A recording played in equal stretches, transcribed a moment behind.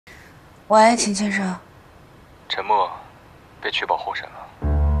喂，秦先生。陈默被取保候审了。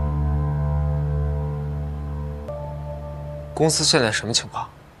公司现在什么情况？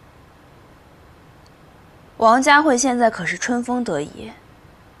王佳慧现在可是春风得意。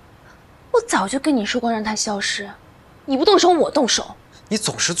我早就跟你说过让她消失，你不动手我动手。你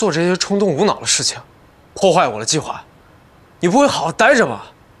总是做这些冲动无脑的事情，破坏我的计划。你不会好好待着吗？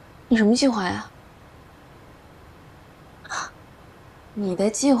你什么计划呀？你的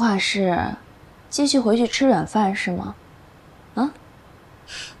计划是继续回去吃软饭是吗？啊？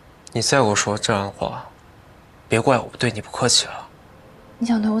你再给我说这样的话，别怪我对你不客气了。你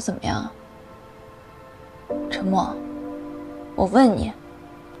想对我怎么样？陈默，我问你，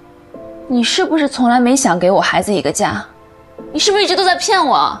你是不是从来没想给我孩子一个家？你是不是一直都在骗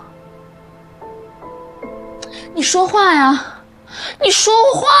我？你说话呀！你说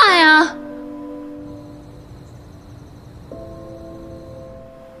话呀！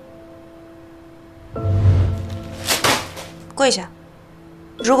跪下！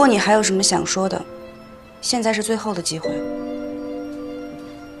如果你还有什么想说的，现在是最后的机会。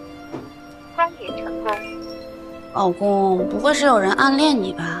欢迎成功。老公，不会是有人暗恋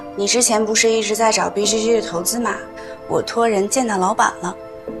你吧？你之前不是一直在找 BGG 的投资吗？我托人见到老板了，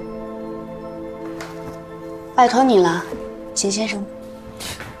拜托你了，秦先生。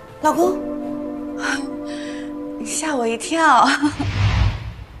老公，你吓我一跳。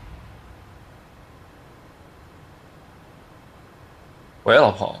喂，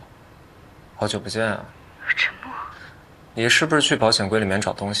老婆，好久不见啊！陈默，你是不是去保险柜里面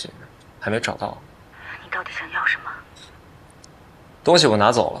找东西，还没找到？你到底想要什么？东西我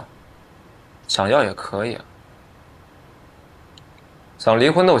拿走了，想要也可以啊。想离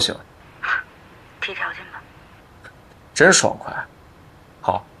婚都行。提条件吧。真爽快。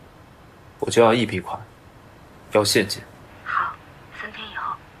好，我就要一笔款，要现金。好，3天以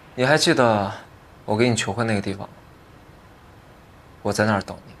后。你还记得我给你求婚那个地方吗？我在那儿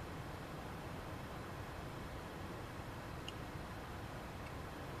等你。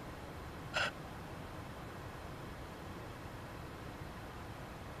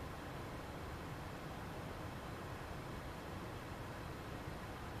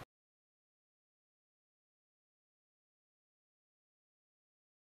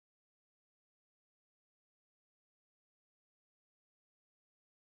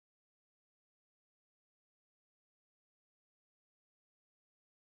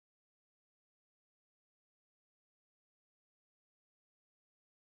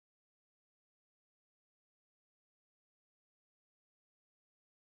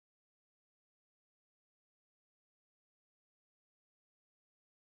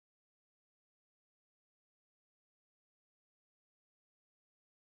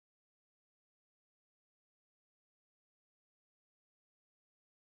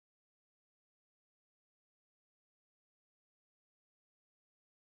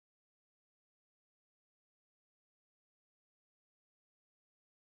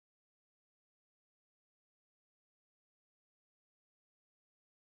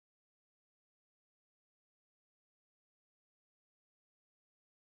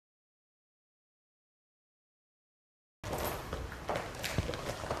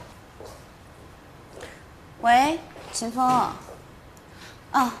喂，秦风。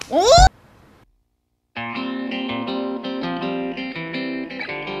啊，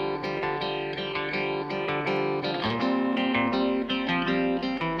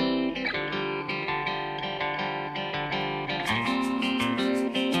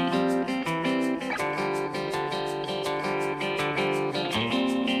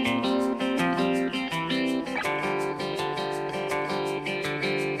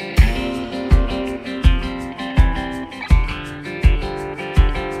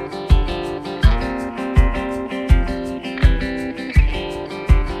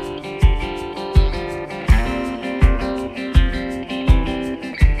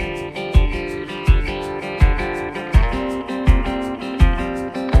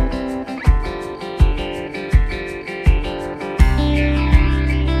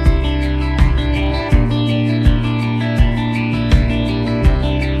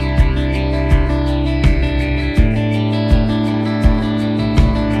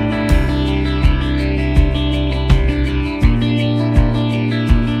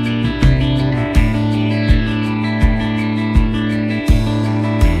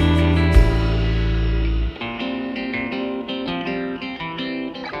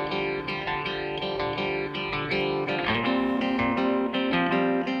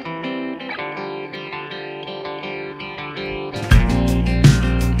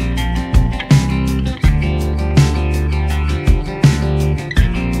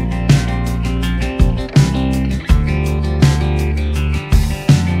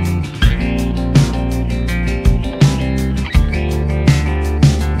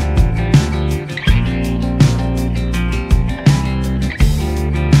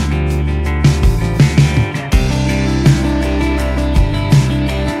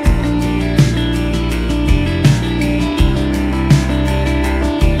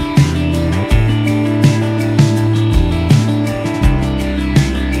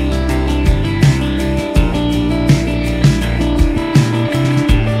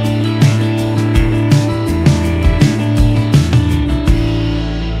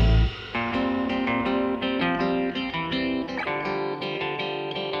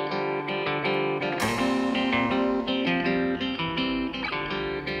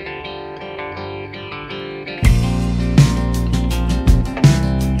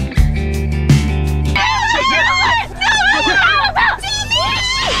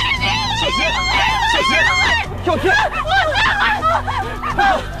小天，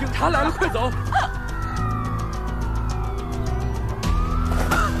警察来了，快走！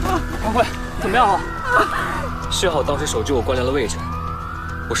常辉，怎么样啊？幸好当时手机我关联了位置，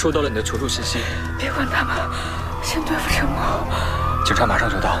我收到了你的求助信息。别管他们，先对付陈默。警察马上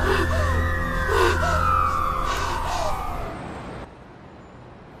就到。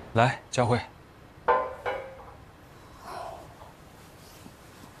来，佳慧。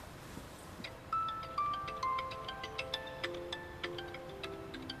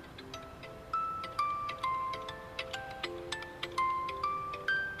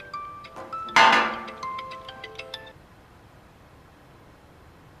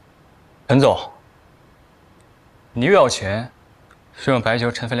陈总，你又要钱，是用白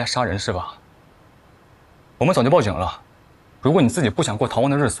酒陈飞来杀人是吧？我们早就报警了。如果你自己不想过逃亡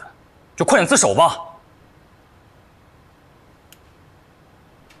的日子，就快点自首吧。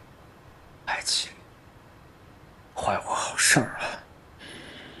爱情，坏我好事儿啊！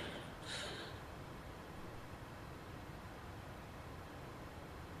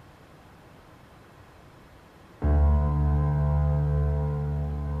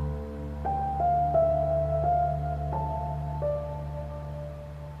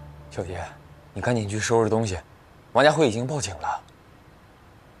小杰，你赶紧去收拾东西，王家辉已经报警了。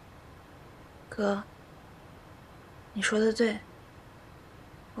哥，你说的对，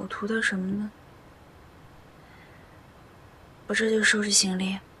我图的什么呢？我这就收拾行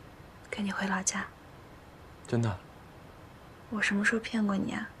李，跟你回老家。真的？我什么时候骗过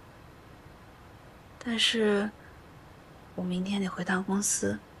你啊？但是，我明天得回趟公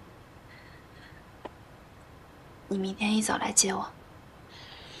司，你明天一早来接我。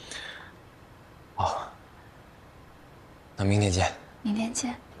好，那明天见。明天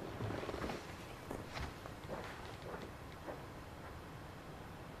见。